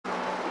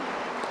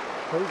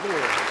Praise the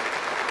Lord.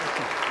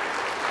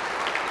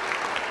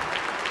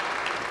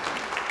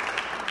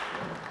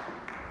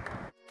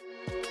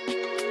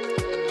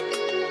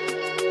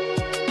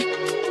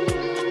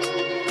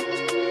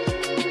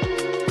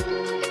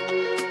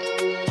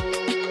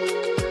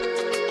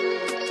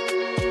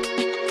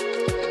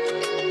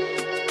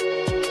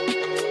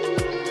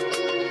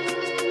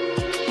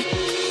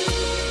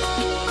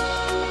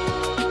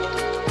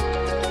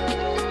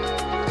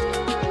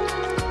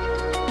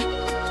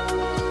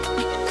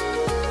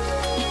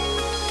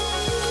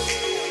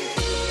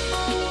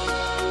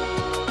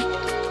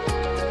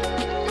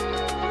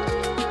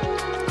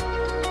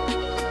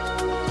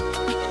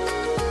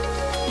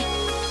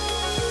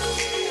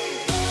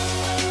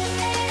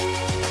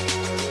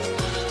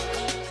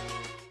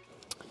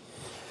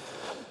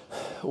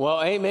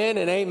 Well, amen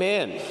and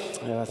amen.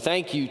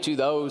 Thank you to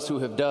those who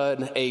have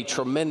done a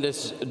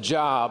tremendous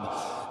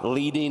job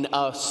leading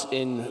us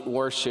in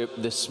worship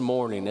this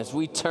morning. As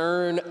we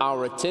turn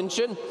our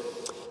attention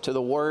to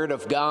the Word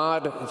of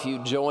God, if you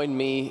join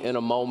me in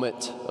a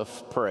moment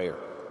of prayer.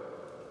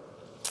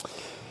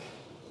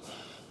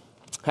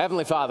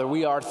 Heavenly Father,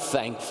 we are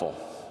thankful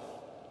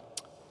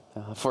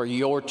for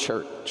your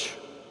church.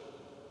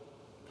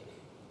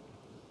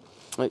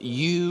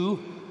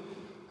 You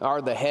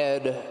are the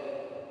head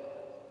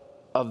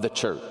of the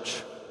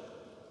church.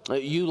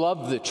 You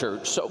love the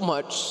church so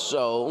much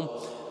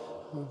so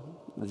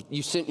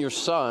you sent your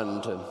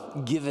Son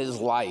to give his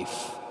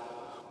life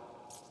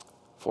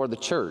for the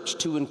church,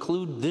 to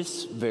include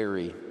this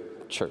very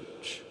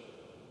church.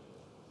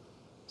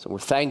 So we're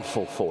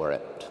thankful for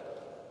it.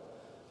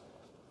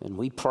 And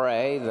we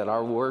pray that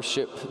our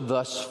worship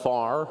thus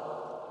far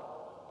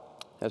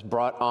has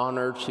brought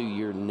honor to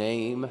your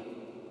name,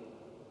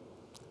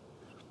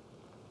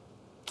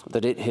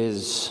 that it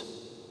has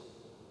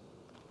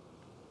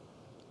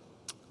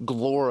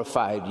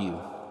glorified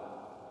you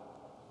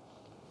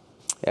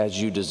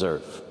as you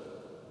deserve.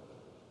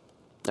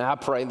 And I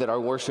pray that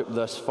our worship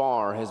thus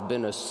far has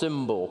been a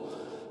symbol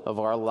of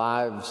our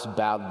lives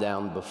bowed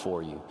down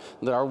before you,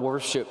 that our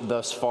worship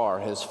thus far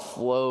has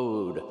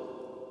flowed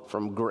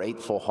from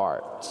grateful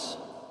hearts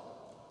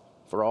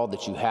for all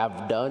that you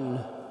have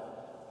done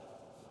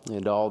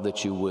and all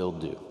that you will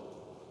do.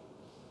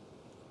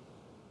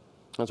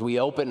 As we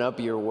open up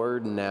your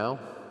word now,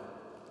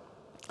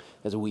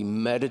 as we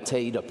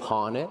meditate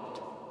upon it,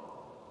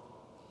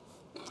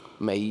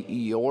 may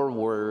your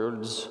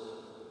words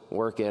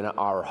work in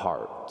our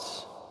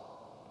hearts.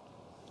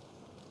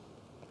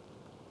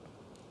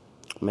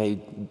 May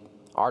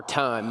our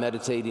time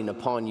meditating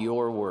upon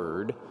your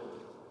word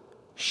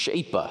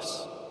shape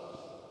us.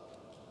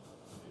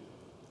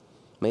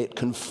 May it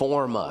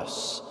conform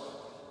us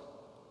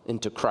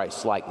into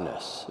Christ's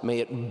likeness. May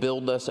it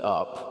build us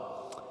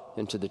up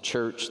into the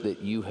church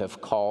that you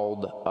have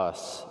called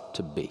us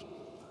to be.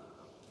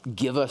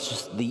 Give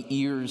us the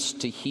ears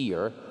to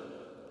hear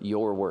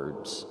your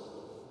words.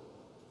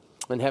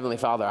 And Heavenly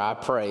Father, I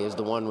pray as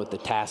the one with the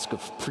task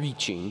of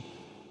preaching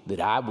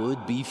that I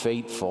would be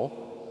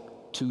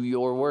faithful to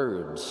your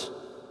words.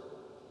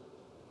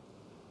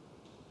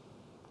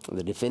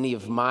 That if any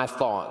of my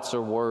thoughts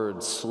or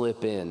words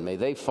slip in, may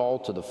they fall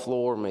to the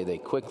floor, may they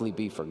quickly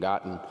be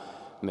forgotten.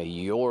 May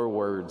your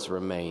words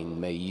remain.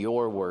 May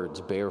your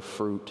words bear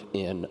fruit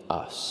in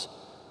us.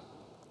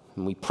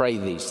 And we pray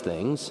these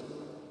things,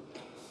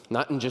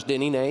 not in just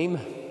any name,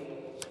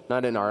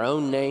 not in our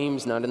own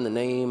names, not in the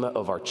name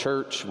of our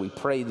church. We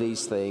pray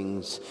these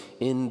things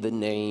in the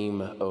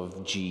name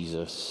of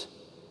Jesus.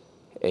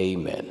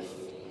 Amen.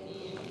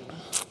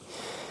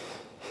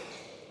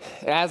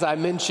 As I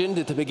mentioned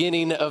at the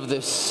beginning of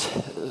this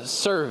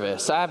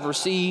service, I've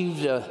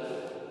received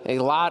a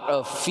lot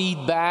of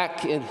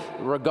feedback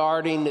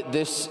regarding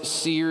this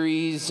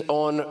series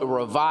on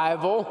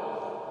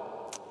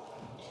revival.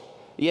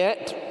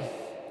 Yet,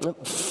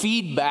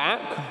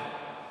 feedback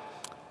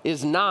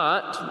is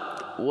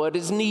not what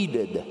is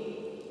needed.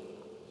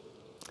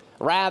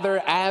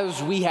 Rather,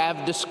 as we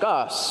have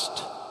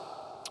discussed,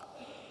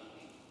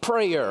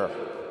 prayer,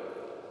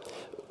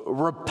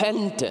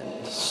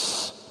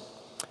 repentance,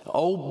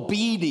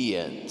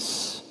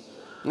 obedience,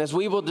 and as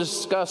we will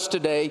discuss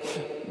today,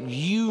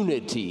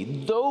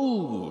 unity,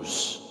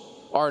 those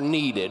are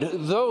needed.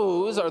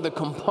 Those are the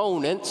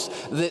components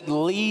that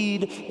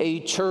lead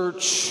a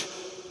church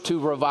to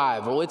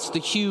revival. It's the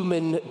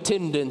human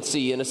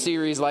tendency in a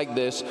series like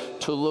this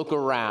to look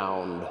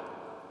around.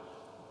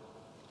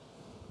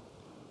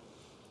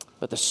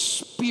 But the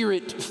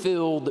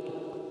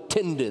spirit-filled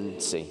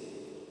tendency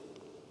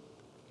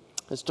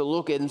is to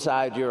look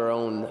inside your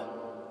own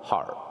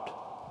heart.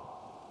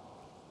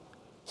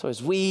 So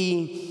as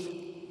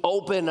we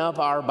open up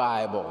our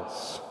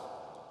Bibles,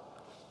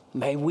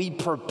 may we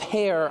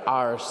prepare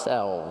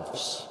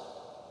ourselves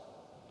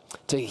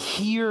to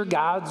hear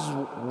God's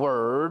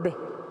word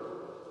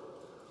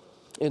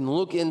and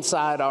look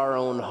inside our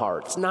own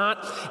hearts,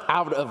 not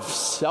out of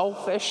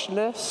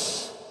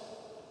selfishness,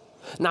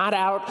 not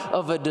out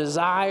of a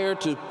desire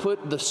to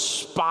put the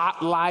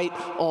spotlight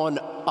on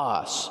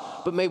us,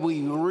 but may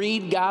we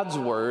read God's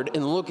word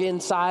and look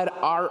inside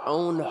our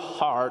own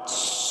hearts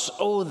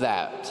so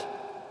that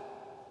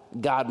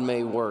God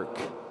may work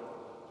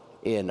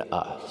in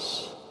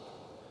us.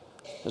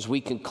 As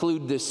we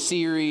conclude this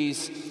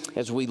series,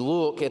 as we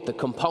look at the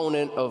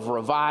component of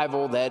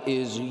revival that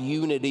is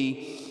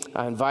unity,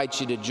 I invite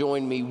you to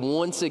join me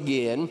once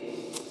again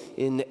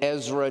in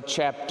Ezra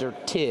chapter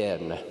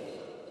 10.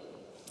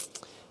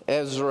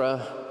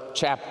 Ezra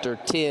chapter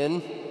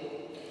 10.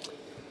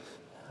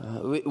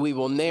 We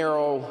will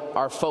narrow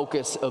our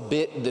focus a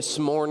bit this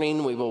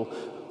morning. We will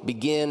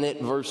begin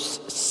at verse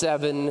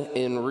 7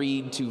 and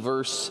read to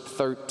verse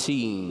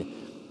 13.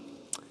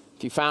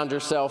 If you found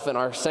yourself in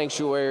our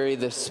sanctuary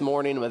this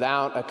morning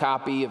without a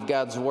copy of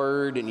God's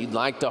Word and you'd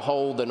like to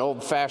hold an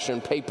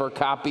old-fashioned paper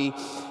copy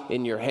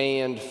in your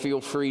hand, feel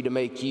free to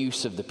make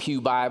use of the Pew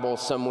Bible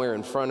somewhere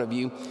in front of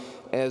you.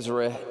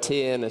 Ezra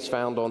 10 is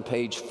found on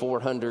page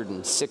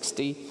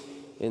 460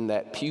 in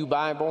that Pew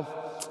Bible.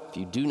 If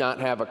you do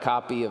not have a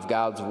copy of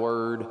God's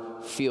Word,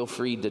 feel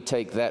free to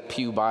take that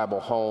Pew Bible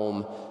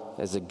home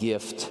as a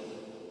gift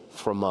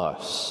from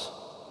us.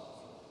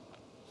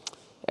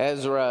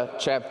 Ezra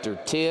chapter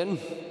 10.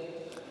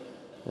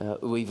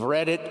 We've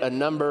read it a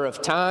number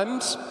of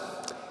times.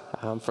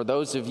 For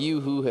those of you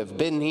who have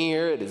been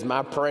here, it is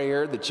my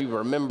prayer that you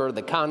remember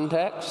the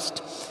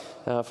context.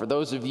 For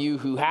those of you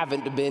who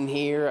haven't been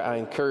here, I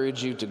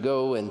encourage you to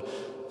go and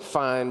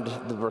find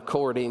the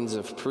recordings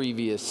of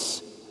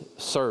previous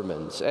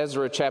sermons.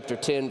 Ezra chapter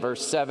 10,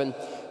 verse 7.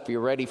 If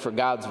you're ready for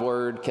God's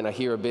word, can I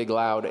hear a big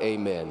loud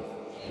amen?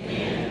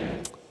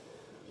 Amen.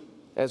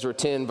 Ezra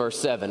 10, verse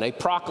 7. A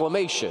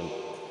proclamation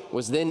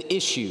was then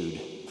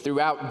issued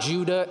throughout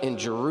Judah and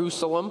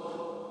Jerusalem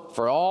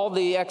for all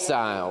the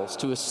exiles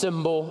to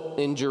assemble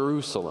in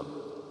Jerusalem.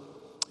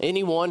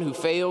 Anyone who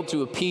failed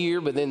to appear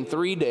within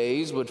 3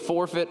 days would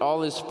forfeit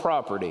all his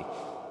property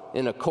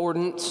in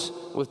accordance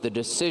with the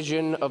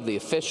decision of the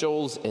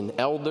officials and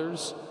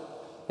elders,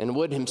 and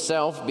would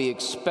himself be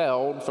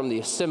expelled from the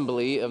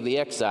assembly of the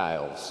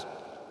exiles.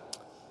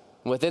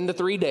 Within the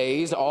 3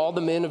 days, all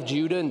the men of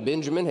Judah and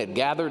Benjamin had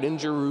gathered in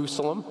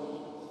Jerusalem,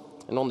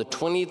 and on the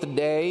 20th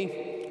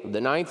day of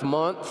the 9th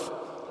month,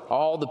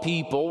 all the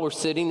people were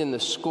sitting in the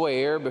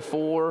square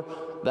before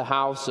the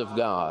house of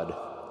God,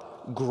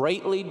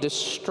 greatly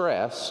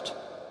distressed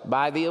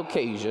by the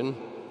occasion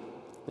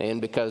and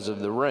because of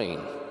the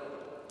rain.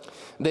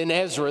 Then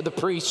Ezra the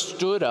priest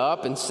stood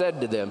up and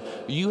said to them,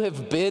 "You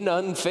have been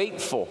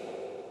unfaithful.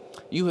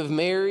 You have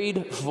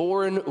married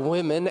foreign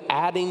women,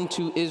 adding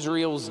to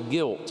Israel's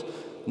guilt.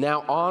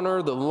 Now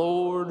honor the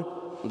Lord,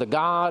 the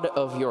God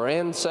of your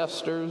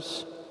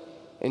ancestors,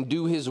 and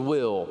do his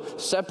will.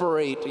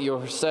 Separate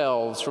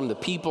yourselves from the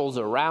peoples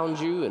around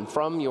you and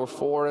from your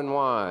foreign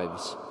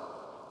wives."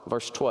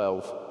 Verse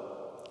 12.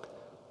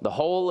 The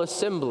whole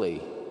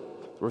assembly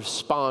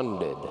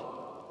responded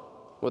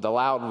with a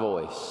loud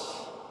voice,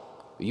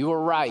 "You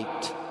are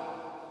right.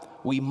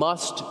 We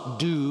must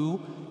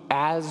do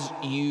as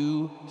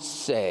you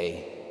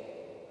say."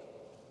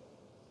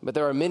 But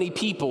there are many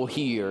people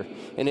here,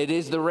 and it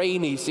is the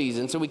rainy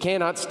season, so we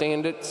cannot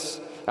stand it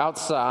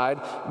outside.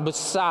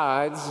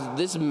 Besides,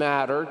 this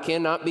matter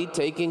cannot be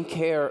taken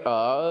care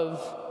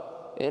of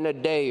in a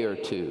day or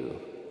two,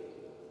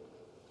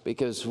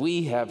 because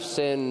we have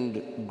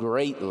sinned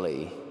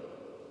greatly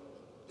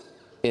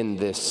in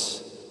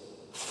this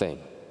thing.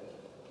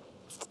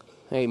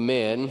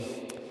 Amen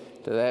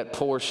to that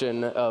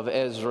portion of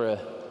Ezra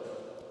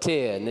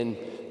 10. In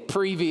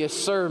previous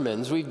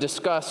sermons, we've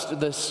discussed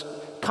this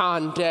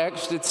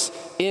context. It's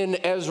in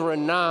Ezra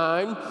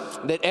 9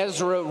 that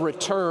Ezra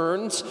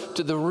returns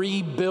to the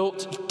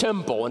rebuilt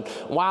temple. And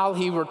while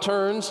he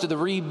returns to the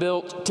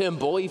rebuilt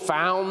temple, he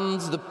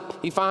finds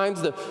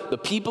the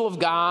people of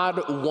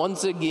God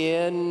once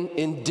again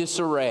in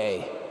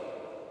disarray.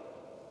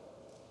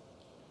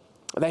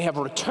 They have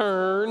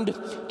returned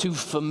to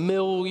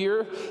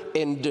familiar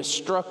and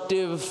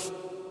destructive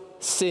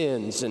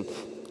sins. And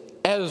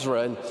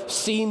Ezra, and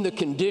seeing the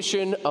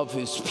condition of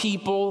his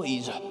people,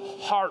 he's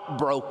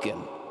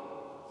heartbroken.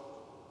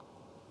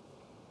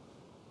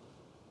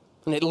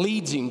 And it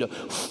leads him to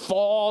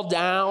fall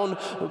down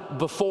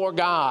before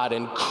God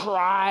and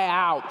cry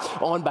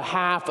out on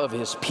behalf of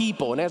his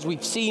people. And as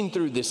we've seen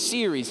through this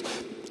series,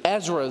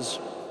 Ezra's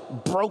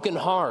broken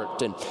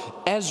heart and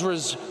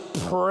Ezra's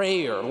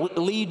prayer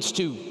leads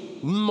to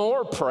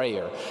more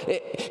prayer,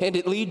 and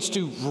it leads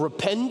to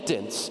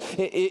repentance.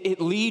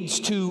 It leads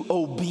to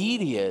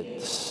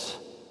obedience.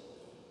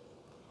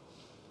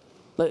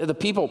 The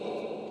people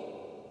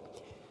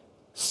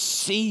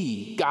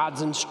see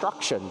God's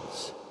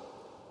instructions,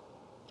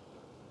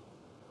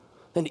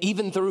 and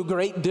even through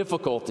great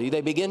difficulty,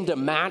 they begin to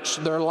match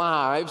their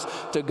lives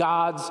to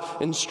God's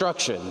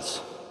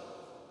instructions.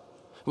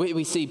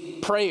 We see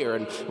prayer,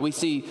 and we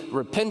see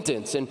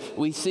repentance, and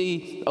we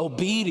see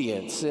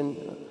obedience.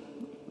 And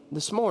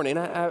this morning,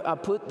 I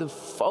put the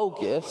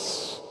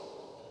focus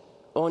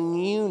on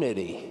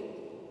unity.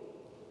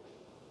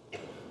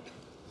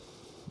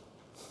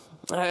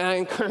 I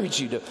encourage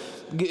you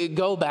to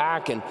go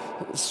back and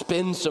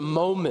spend some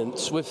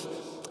moments with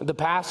the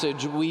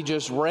passage we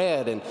just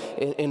read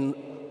and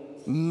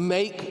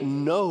make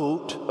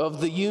note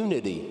of the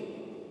unity.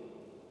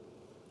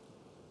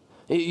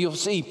 You'll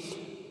see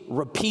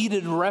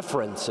repeated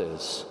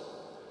references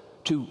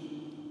to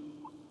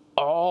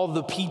all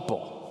the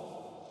people,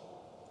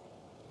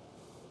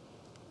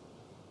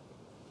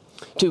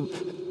 to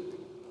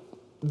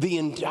the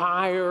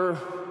entire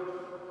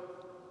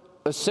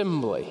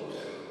assembly.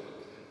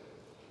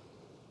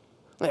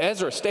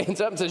 Ezra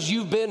stands up and says,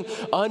 "You've been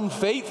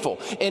unfaithful."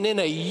 And in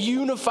a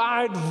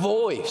unified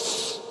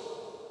voice,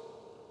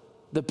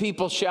 the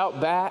people shout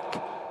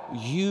back,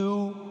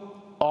 "You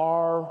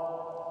are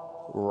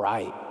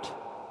right."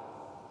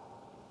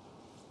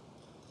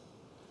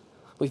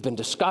 We've been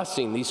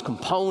discussing these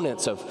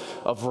components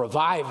of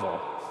revival.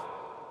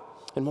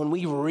 And when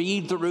we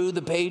read through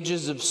the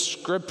pages of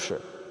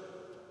Scripture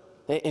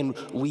and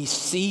we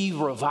see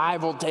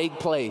revival take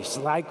place,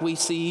 like we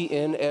see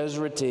in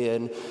Ezra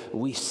 10,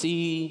 we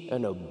see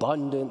an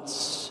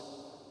abundance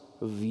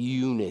of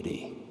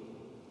unity.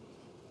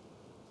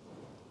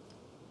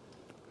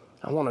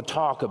 I want to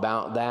talk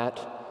about that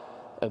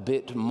a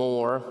bit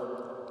more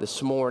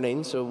this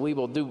morning, so we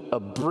will do a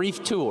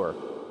brief tour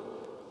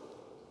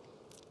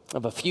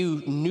of a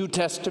few New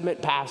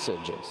Testament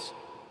passages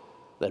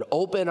that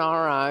open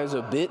our eyes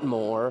a bit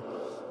more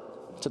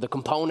to the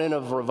component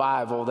of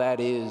revival that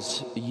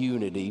is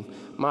unity.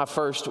 My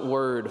first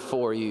word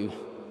for you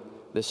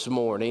this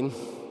morning: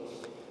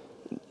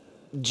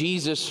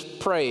 Jesus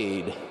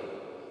prayed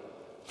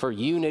for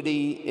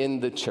unity in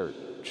the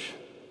church.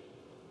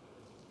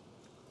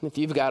 If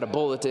you've got a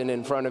bulletin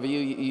in front of you,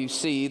 you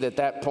see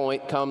that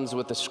point comes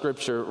with a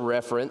scripture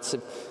reference.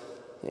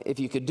 If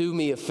you could do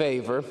me a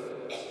favor,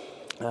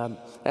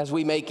 as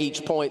we make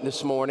each point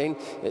this morning,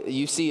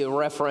 you see a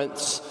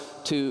reference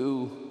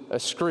to a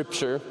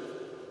scripture.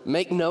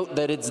 Make note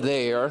that it's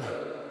there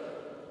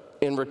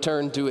and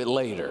return to it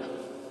later.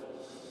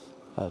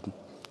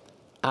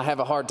 I have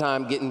a hard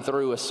time getting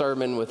through a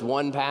sermon with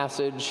one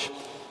passage.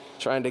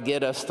 Trying to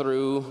get us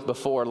through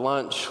before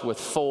lunch with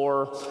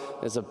 4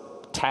 is a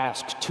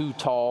task too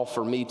tall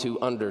for me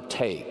to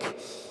undertake.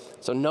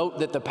 So note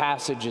that the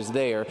passage is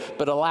there,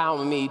 but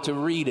allow me to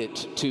read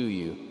it to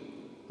you.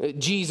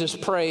 Jesus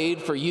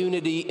prayed for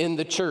unity in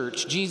the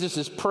church.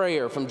 Jesus'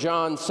 prayer from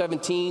John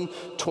 17,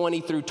 20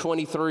 through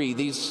 23.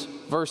 These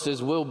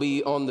verses will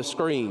be on the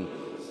screen.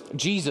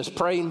 Jesus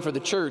praying for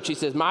the church. He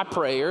says, "My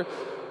prayer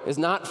is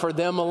not for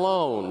them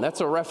alone."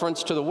 That's a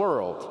reference to the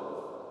world.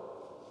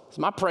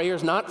 My prayer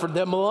is not for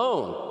them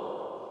alone.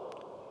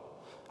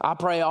 I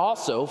pray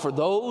also for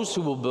those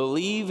who will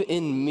believe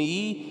in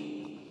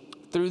me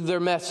through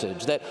their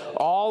message, that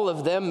all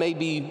of them may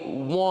be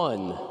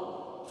one,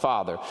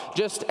 Father,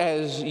 just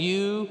as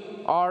you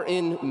are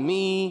in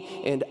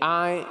me and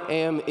I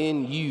am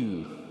in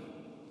you.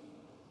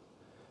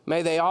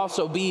 May they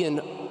also be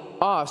in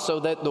us, so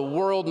that the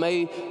world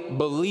may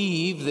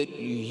believe that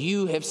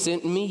you have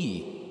sent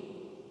me.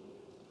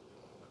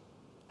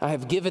 I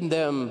have given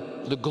them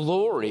the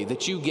glory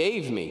that you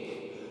gave me,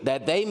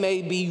 that they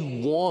may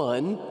be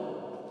one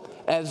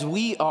as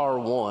we are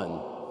one.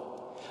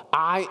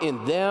 I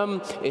in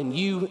them and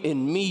you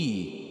in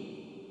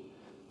me,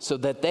 so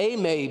that they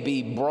may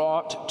be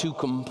brought to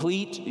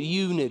complete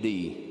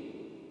unity.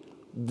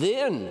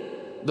 Then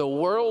the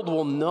world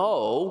will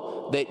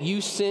know that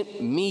you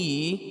sent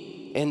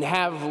me and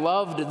have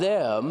loved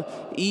them,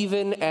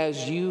 even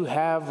as you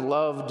have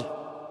loved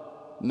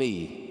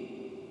me.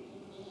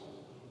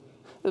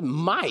 It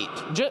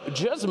might,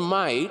 just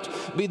might,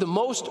 be the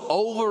most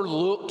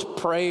overlooked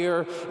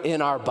prayer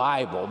in our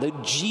Bible,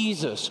 that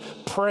Jesus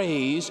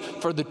prays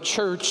for the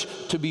church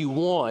to be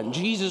one.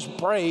 Jesus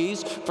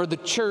prays for the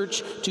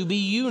church to be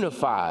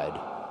unified.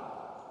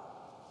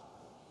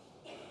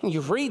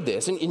 You read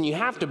this, and you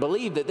have to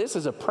believe that this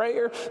is a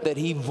prayer that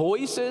he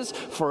voices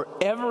for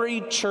every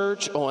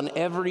church on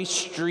every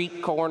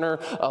street corner,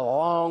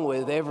 along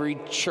with every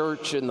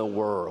church in the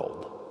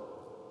world.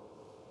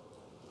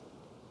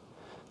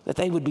 That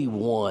they would be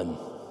one,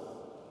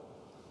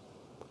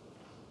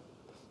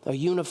 a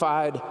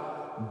unified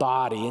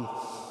body. And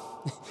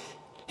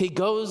he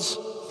goes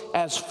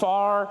as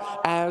far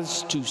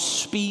as to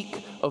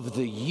speak of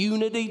the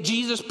unity.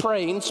 Jesus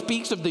praying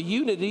speaks of the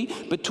unity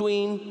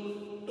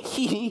between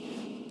he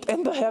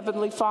and the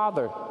Heavenly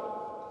Father.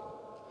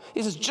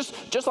 He says,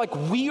 just like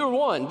we are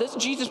one, this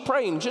is Jesus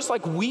praying, just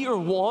like we are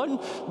one,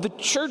 the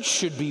church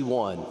should be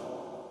one.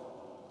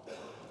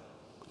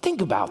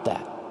 Think about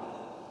that.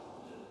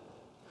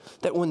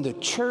 That when the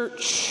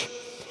church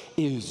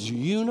is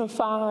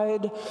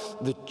unified,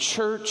 the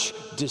church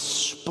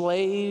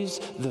displays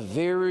the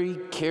very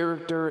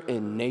character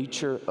and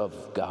nature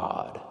of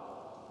God.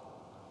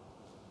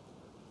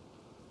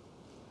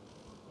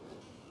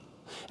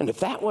 And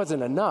if that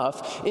wasn't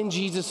enough, in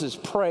Jesus'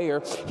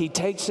 prayer, he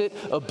takes it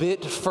a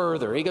bit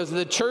further. He goes,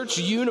 the church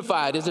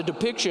unified is a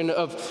depiction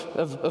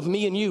of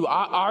me and you,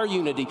 our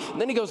unity. And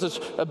then he goes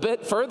a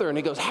bit further and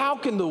he goes, how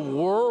can the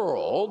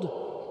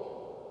world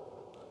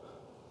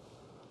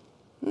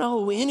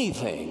know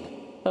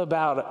anything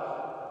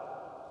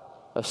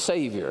about a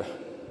Savior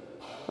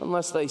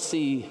unless they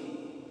see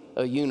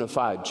a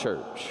unified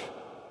church.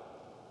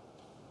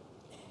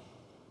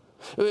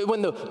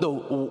 When the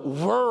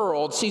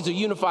world sees a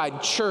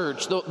unified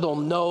church, they'll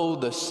know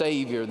the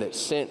Savior that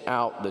sent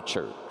out the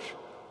church.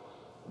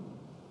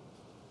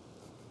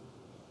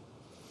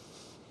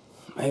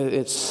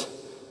 It's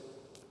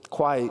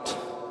quite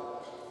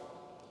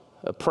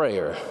a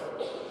prayer.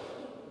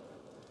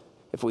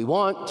 If we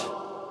want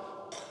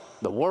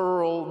the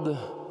world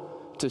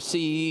to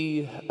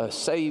see a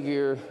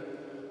Savior,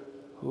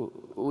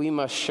 we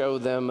must show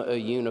them a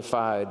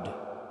unified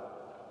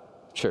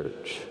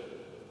church.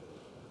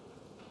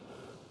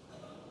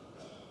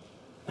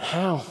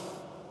 How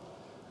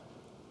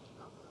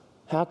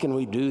can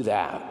we do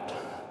that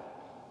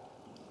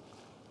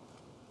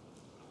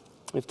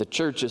if the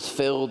church is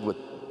filled with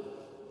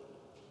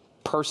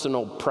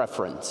personal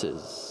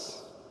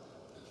preferences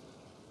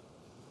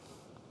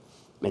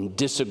and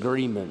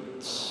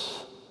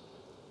disagreements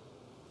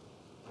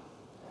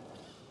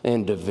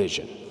and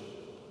division?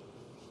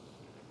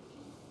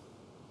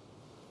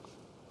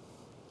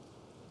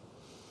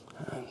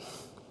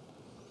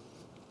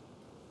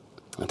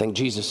 I think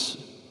Jesus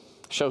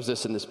shows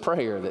us in this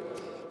prayer that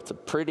it's a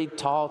pretty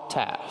tall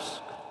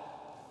task.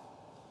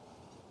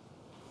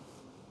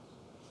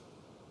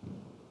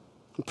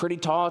 A pretty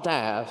tall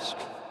task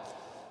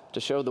to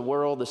show the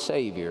world the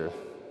Savior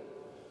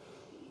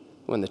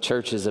when the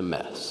church is a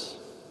mess.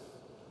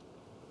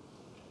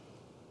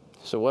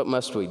 So what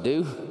must we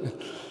do?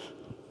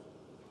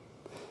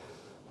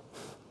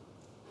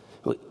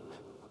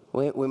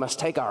 We must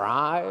take our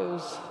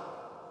eyes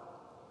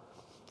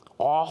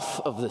off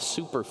of the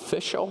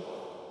superficial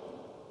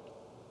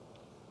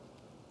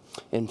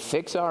and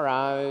fix our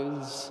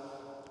eyes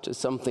to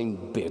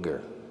something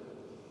bigger,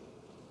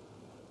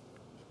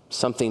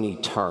 something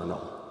eternal.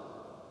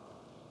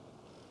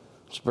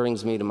 Which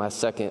brings me to my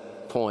second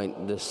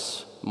point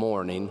this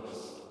morning.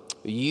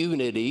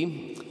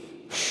 Unity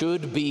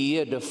should be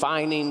a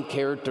defining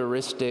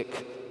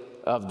characteristic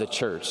of the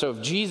church. So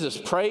if Jesus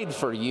prayed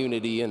for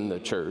unity in the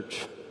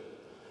church,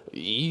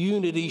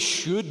 unity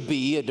should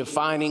be a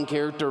defining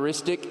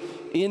characteristic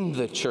in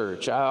the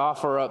church. I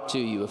offer up to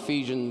you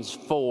Ephesians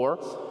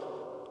 4,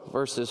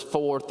 verses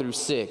 4 through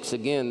 6.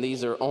 Again,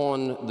 these are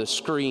on the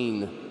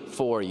screen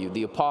for you.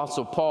 The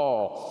Apostle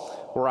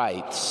Paul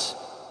writes,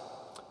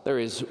 "There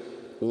is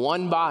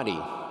one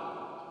body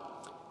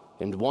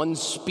and one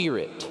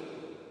Spirit,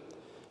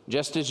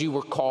 just as you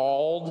were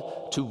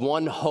called to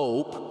one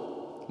hope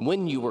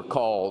when you were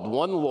called,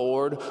 one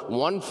Lord,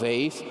 one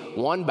faith,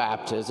 one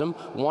baptism,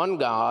 one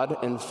God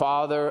and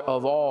Father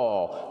of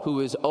all, who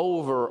is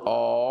over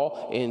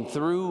all and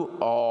through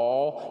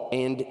all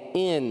and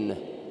in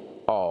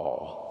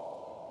all."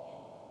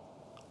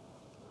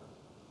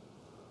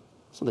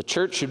 So the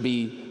church should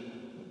be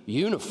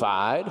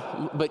unified,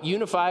 but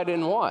unified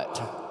in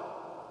what?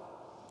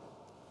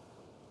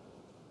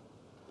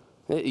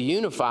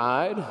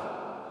 Unified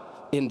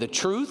in the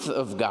truth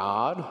of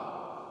God,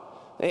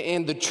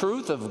 and the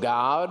truth of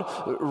God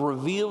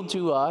revealed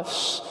to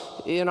us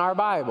in our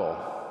Bible.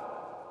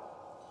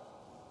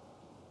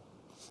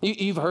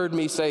 You've heard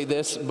me say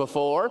this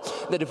before,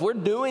 that if we're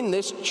doing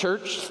this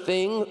church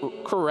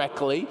thing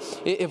correctly,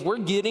 if we're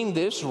getting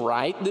this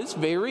right, this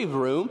very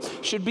room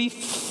should be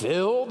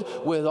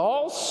filled with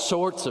all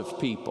sorts of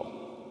people.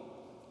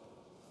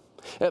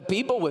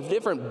 People with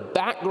different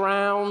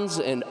backgrounds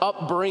and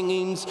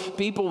upbringings,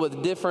 people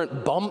with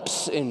different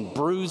bumps and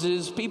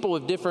bruises, people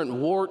with different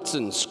warts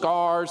and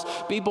scars,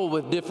 people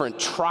with different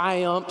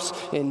triumphs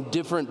and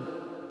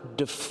different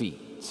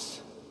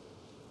defeats.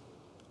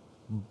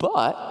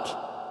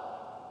 But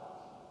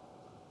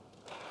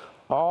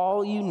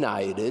all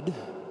united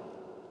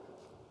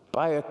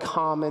by a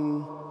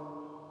common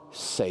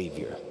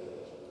Savior.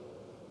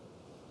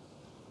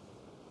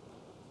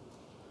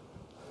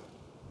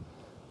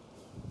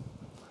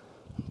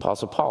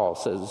 Apostle Paul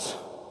says,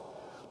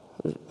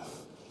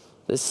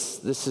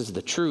 this is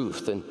the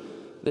truth, and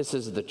this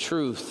is the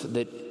truth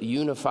that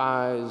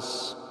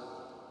unifies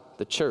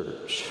the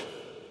church.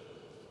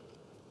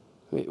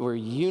 We're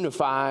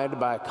unified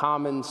by a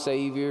common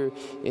Savior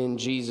in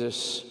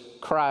Jesus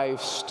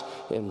Christ,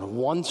 and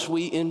once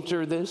we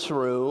enter this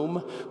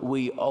room,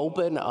 we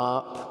open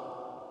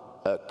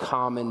up a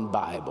common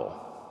Bible.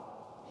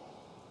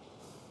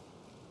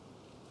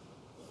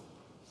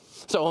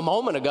 So a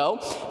moment ago,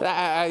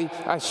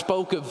 I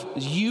spoke of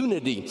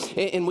unity,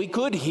 and we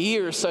could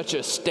hear such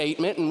a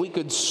statement, and we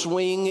could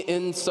swing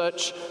in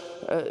such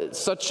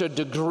a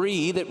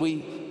degree that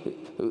we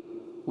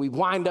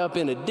wind up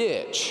in a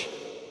ditch.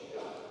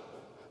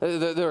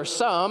 There are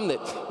some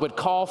that would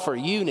call for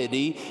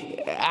unity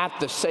at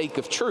the sake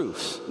of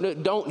truth.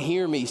 Don't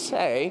hear me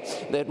say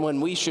that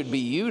when we should be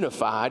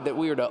unified, that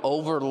we are to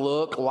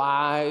overlook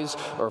lies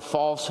or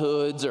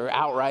falsehoods or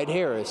outright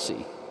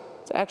heresy.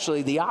 It's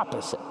actually the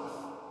opposite.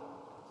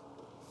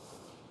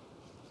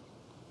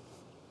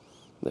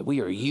 That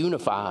we are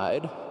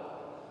unified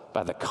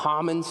by the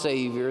common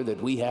Savior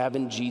that we have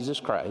in Jesus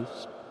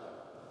Christ,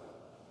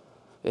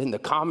 in the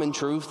common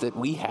truth that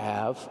we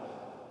have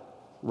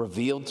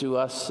revealed to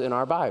us in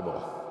our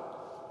Bible.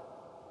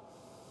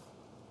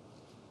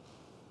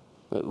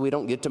 We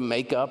don't get to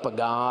make up a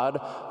God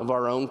of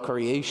our own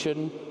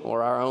creation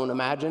or our own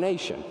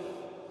imagination.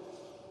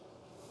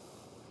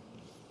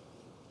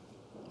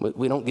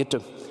 We don't get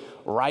to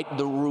write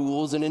the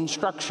rules and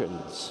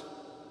instructions.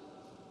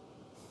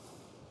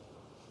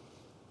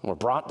 We're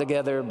brought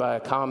together by a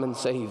common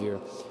Savior.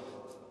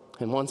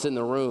 And once in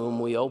the room,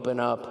 we open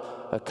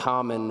up a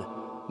common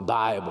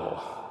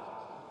Bible.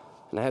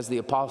 And as the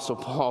Apostle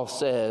Paul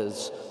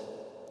says,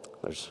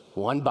 there's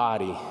one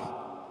body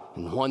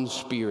and one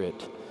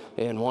Spirit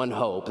and one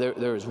hope.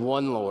 There is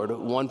one Lord,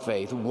 one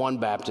faith, one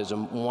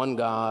baptism, one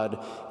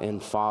God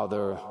and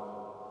Father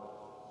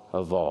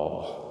of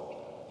all.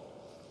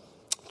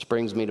 Which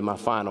brings me to my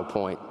final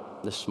point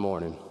this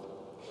morning.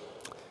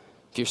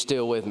 If you're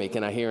still with me,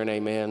 can I hear an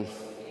amen?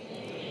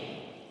 Amen.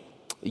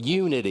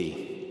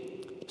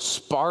 Unity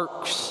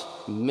sparks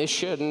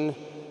mission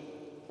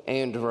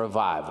and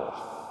revival.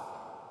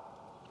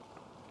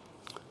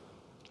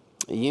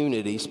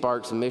 Unity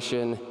sparks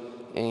mission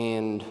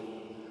and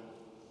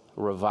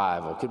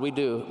revival. Could we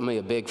do me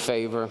a big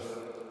favor,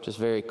 just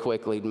very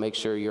quickly, to make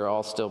sure you're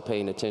all still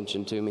paying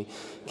attention to me?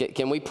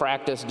 Can we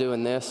practice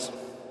doing this?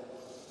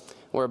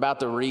 We're about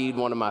to read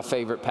one of my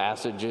favorite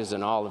passages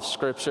in all of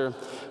Scripture,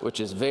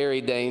 which is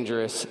very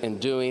dangerous, and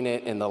doing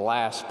it in the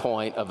last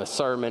point of a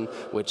sermon,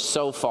 which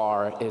so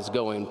far is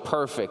going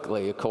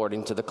perfectly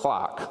according to the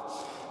clock.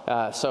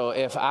 So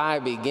if I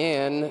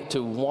begin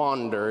to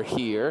wander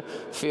here,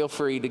 feel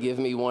free to give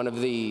me one of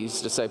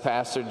these to say,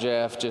 Pastor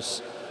Jeff,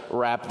 just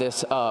wrap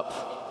this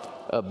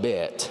up a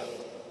bit.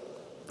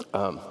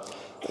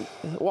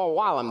 Well,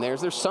 while I'm there,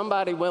 is there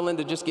somebody willing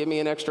to just give me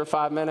an extra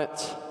 5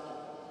 minutes?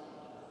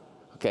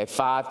 Okay,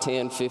 5,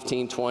 10,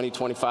 15, 20,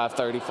 25,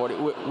 30, 40.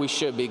 We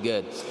should be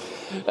good.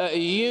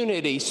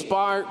 Unity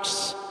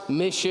sparks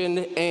mission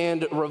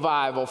and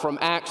revival from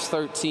Acts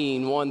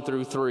 13, 1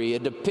 through 3, a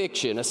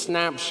depiction, a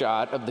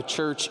snapshot of the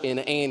church in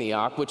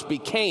Antioch, which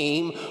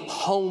became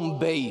home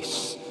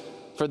base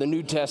for the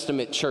New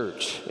Testament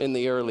church in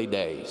the early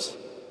days.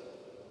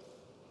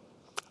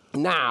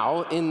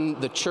 Now, in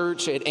the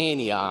church at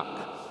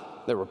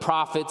Antioch, there were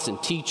prophets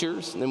and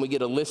teachers, and then we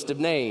get a list of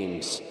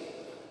names.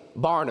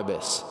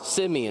 Barnabas,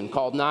 Simeon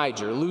called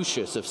Niger,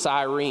 Lucius of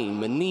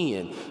Cyrene,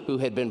 Manaen, who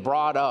had been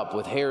brought up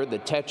with Herod the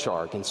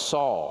Tetrarch, and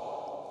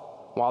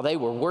Saul. While they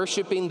were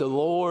worshiping the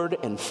Lord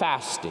and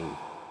fasting,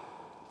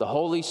 the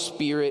Holy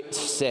Spirit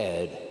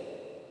said,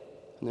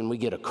 and then we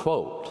get a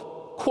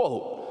quote,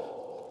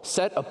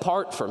 "Set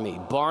apart for me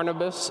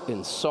Barnabas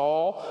and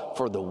Saul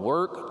for the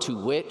work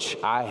to which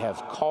I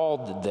have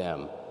called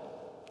them,"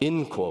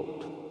 end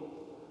quote.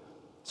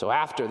 So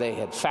after they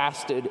had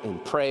fasted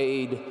and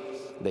prayed,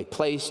 they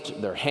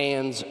placed their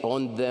hands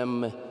on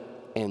them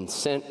and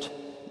sent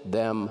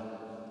them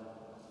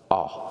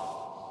off.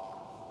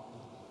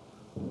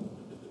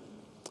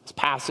 This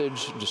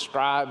passage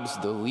describes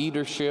the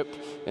leadership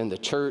in the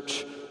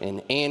church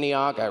in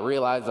Antioch. I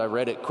realize I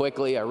read it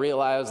quickly. I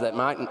realize that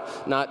might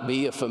not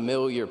be a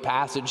familiar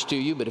passage to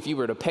you, but if you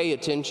were to pay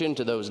attention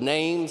to those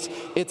names,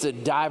 it's a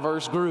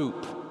diverse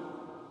group.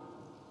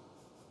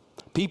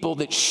 People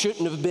that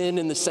shouldn't have been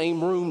in the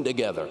same room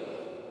together.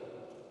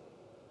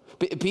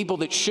 People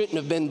that shouldn't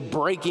have been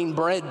breaking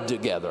bread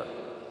together.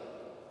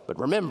 But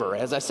remember,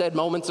 as I said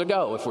moments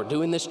ago, if we're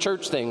doing this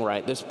church thing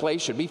right, this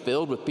place should be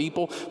filled with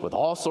people with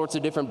all sorts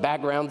of different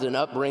backgrounds and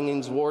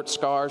upbringings, warts,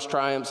 scars,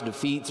 triumphs,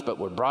 defeats, but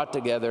we're brought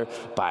together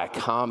by a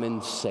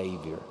common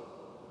Savior.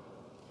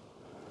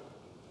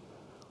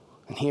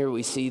 And here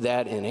we see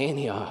that in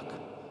Antioch.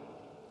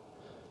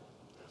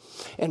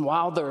 And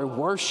while they're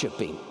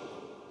worshiping,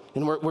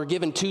 and we're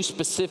given two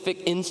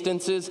specific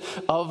instances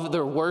of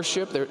their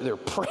worship. They're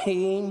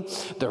praying,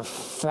 they're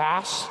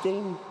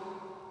fasting.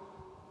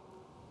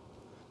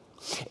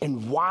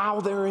 And while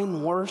they're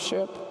in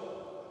worship,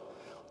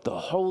 the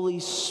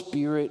Holy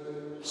Spirit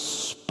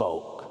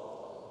spoke.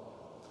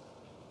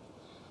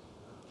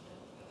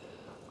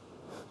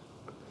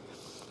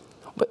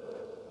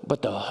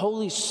 But the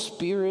Holy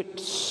Spirit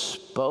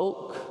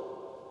spoke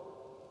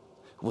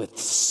with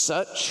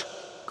such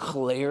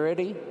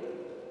clarity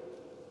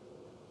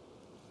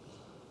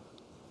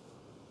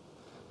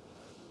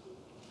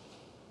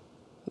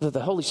that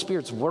the Holy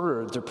Spirit's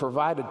words are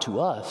provided to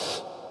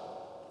us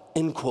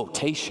in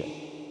quotation.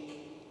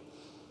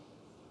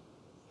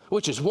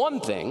 Which is one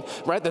thing,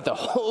 right, that the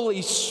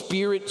Holy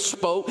Spirit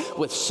spoke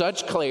with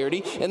such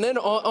clarity, and then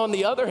on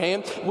the other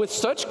hand, with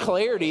such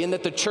clarity, and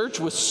that the church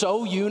was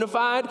so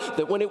unified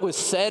that when it was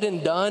said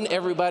and done,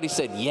 everybody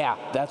said, yeah,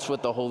 that's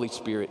what the Holy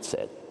Spirit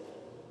said.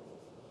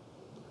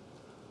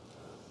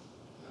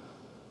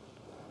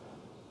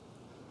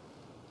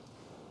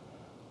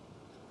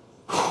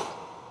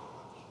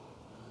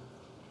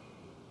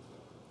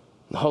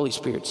 The Holy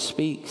Spirit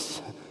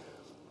speaks,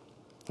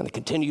 and they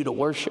continue to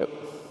worship.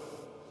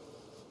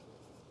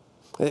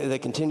 They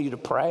continue to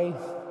pray.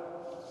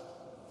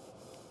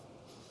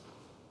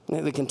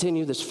 They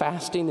continue this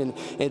fasting, and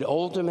it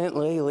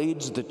ultimately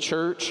leads the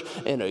church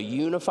in a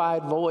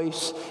unified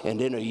voice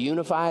and in a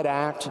unified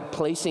act,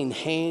 placing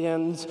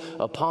hands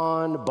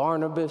upon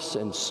Barnabas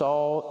and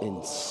Saul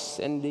and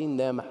sending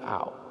them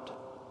out.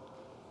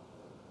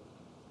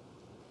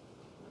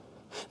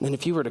 And then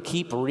if you were to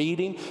keep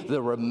reading the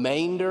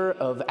remainder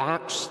of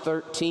Acts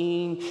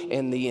 13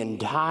 and the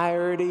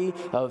entirety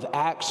of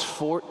Acts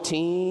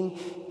 14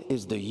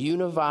 is the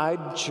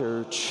unified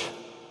church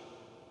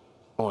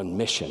on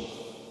mission.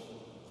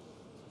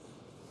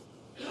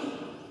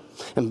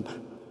 And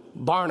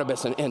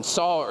Barnabas and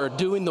Saul are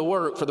doing the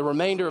work for the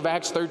remainder of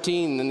Acts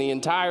 13 and the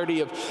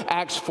entirety of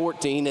Acts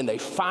 14, and they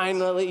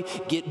finally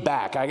get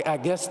back. I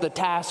guess the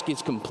task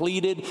is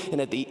completed, and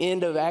at the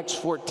end of Acts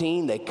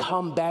 14, they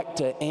come back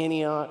to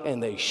Antioch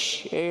and they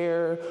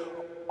share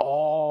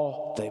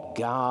all that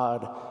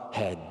God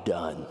had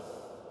done.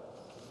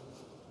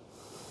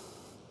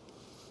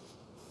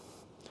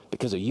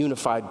 Because a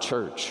unified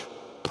church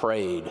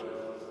prayed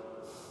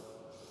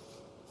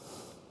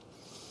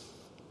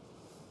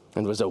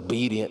and was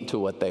obedient to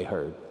what they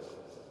heard.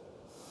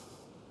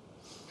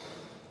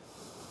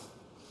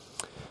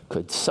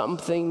 Could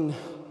something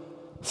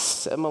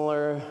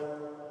similar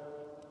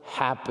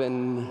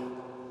happen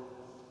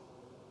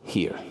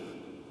here?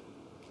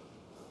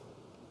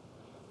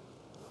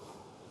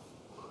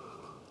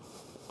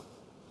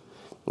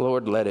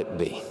 Lord, let it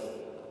be.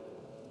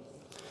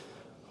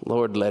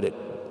 Lord, let it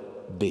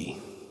be.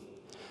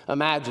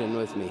 Imagine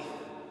with me.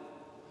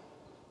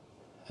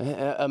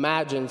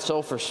 Imagine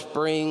Sulphur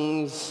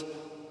Springs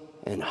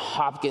in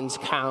Hopkins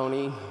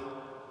County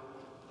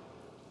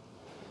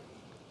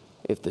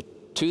if the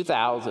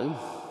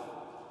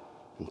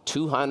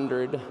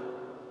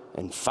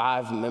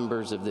 2,205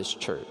 members of this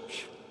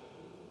church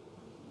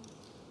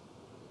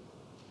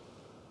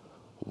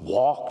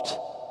walked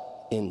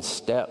in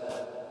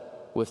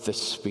step with the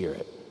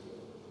Spirit.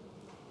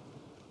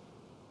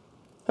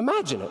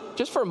 Imagine it,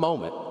 just for a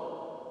moment.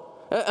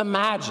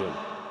 Imagine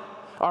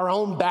our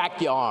own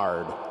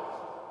backyard.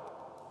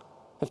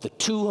 If the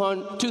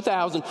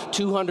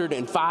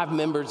 2,205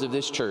 members of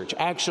this church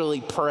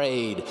actually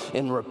prayed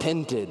and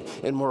repented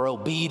and were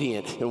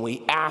obedient, and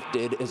we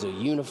acted as a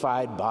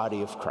unified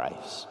body of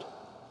Christ.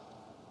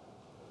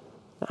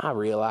 I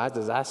realize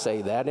as I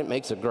say that, it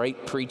makes a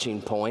great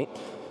preaching point.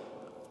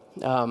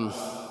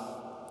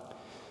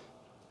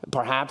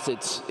 Perhaps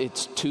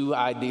it's too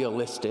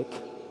idealistic.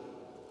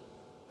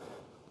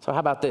 So how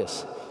about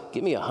this?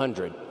 Give me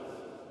 100.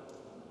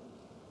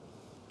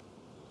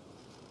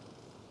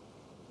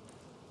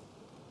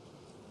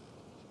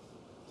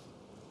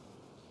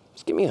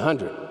 Just give me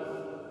 100.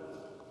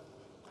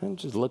 I'm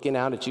just looking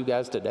out at you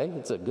guys today.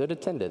 It's a good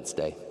attendance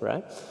day,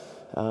 right?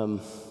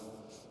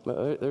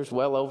 There's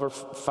well over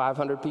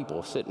 500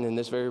 people sitting in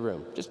this very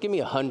room. Just give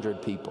me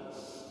 100 people.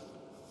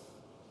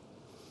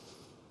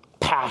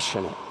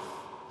 Passionate,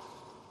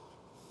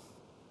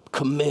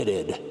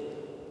 committed,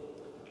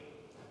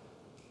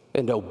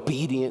 and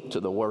obedient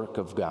to the work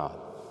of God.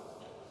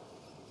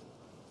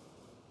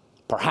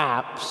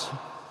 Perhaps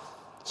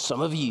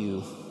some of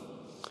you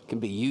can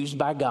be used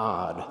by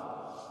God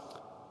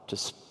to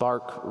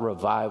spark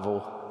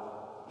revival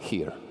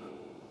here.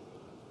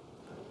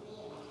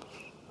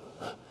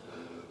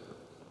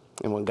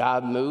 And when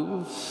God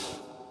moves,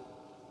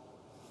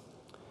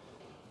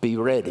 be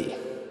ready.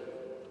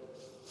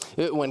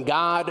 When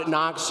God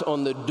knocks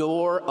on the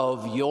door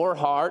of your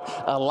heart,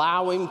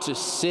 allow him to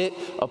sit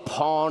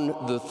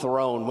upon the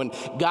throne. When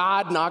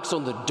God knocks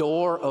on the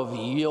door of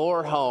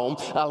your home,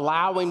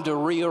 allow him to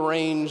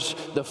rearrange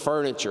the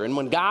furniture. And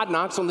when God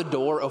knocks on the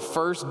door of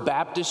First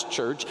Baptist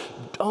Church,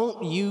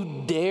 don't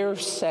you dare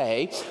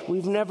say,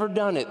 we've never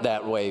done it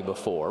that way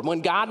before.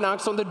 When God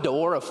knocks on the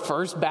door of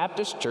First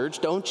Baptist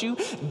Church, don't you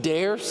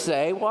dare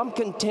say, well, I'm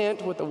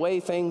content with the way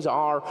things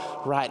are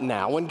right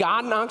now. When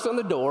God knocks on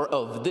the door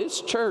of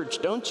this church,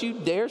 don't you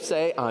dare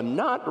say, I'm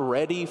not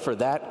ready for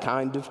that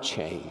kind of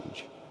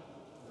change.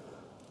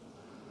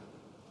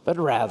 But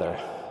rather,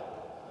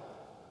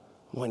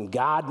 when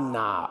God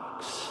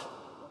knocks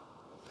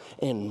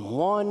in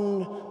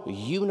one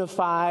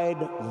unified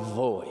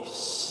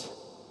voice,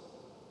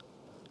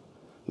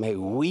 may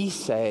we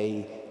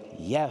say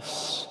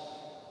yes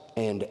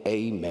and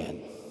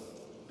amen.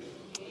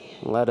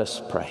 Let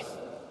us pray.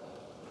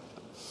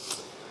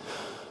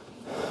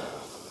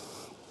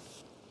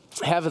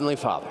 Heavenly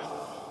Father,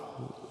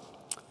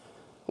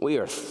 we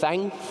are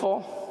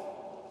thankful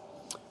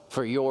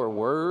for your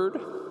word,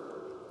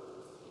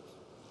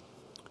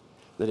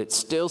 that it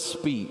still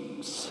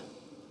speaks,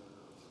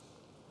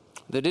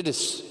 that it is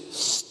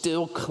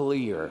still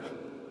clear,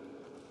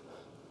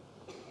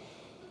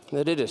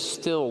 that it is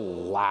still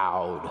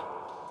loud.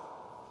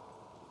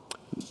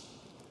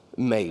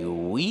 May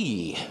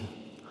we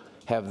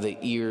have the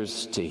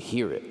ears to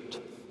hear it.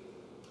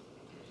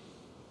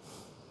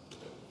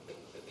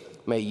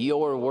 May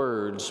your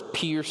words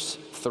pierce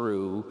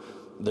through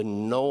the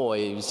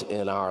noise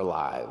in our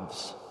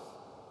lives.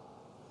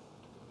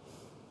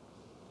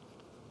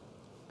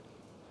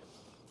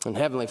 And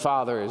Heavenly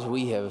Father, as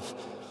we have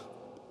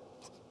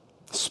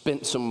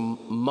spent some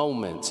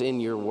moments in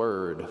your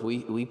word.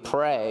 We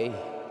pray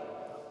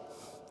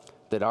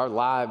that our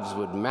lives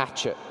would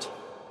match it,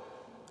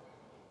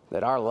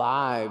 that our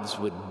lives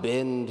would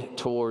bend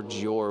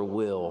towards your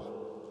will,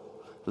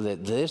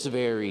 that this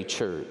very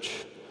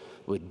church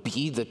would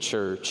be the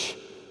church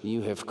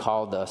you have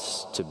called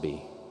us to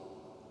be.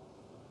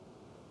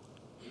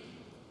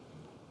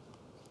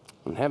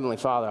 And Heavenly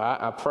Father,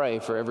 I pray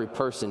for every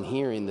person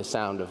hearing the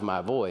sound of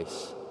my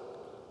voice,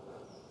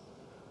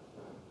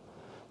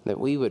 that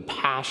we would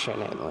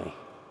passionately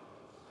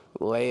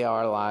lay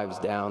our lives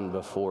down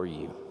before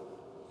you,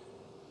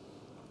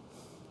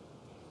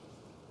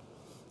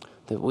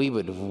 that we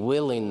would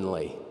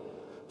willingly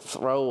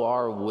throw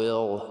our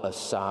will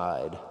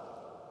aside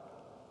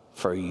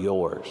for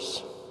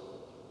yours.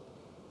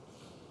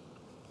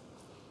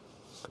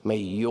 May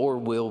your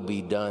will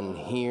be done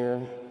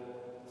here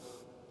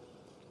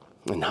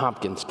in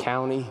Hopkins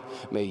County.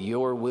 May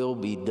your will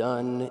be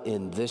done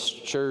in this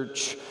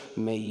church.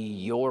 May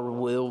your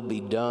will be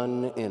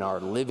done in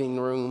our living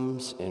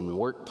rooms and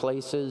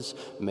workplaces.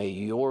 May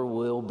your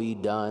will be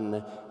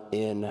done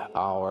in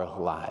our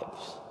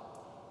lives.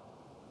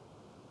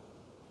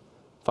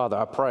 Father,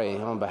 I pray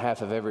on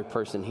behalf of every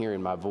person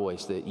hearing my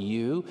voice that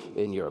you,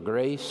 in your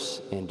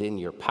grace and in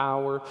your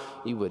power,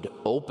 you would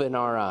open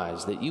our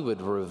eyes, that you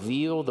would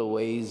reveal the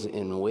ways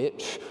in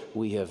which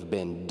we have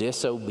been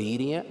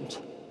disobedient,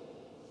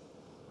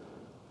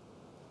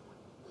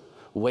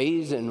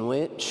 ways in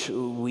which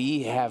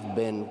we have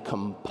been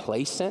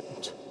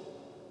complacent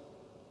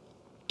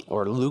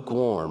or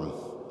lukewarm.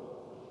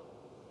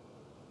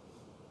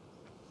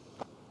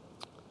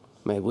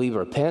 May we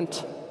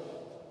repent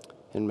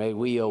and may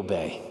we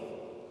obey.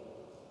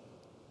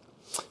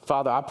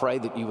 Father, I pray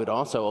that you would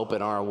also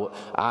open our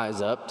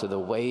eyes up to the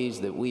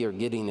ways that we are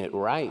getting it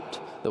right,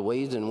 the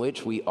ways in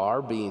which we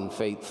are being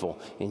faithful,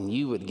 and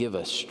you would give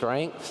us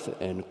strength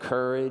and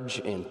courage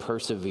and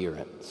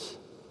perseverance.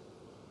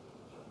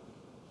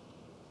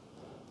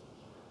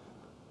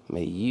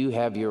 May you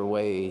have your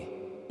way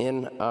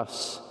in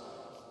us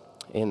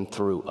and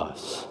through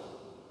us.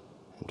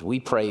 And we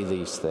pray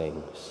these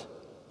things.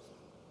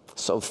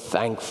 So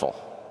thankful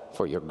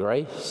for your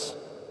grace.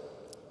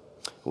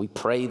 We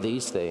pray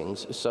these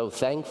things, so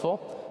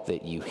thankful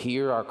that you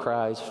hear our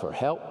cries for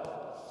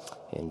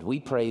help. And we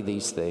pray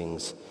these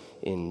things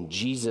in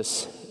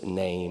Jesus'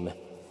 name,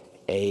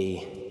 amen.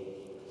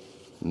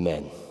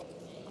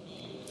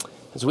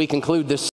 As we conclude this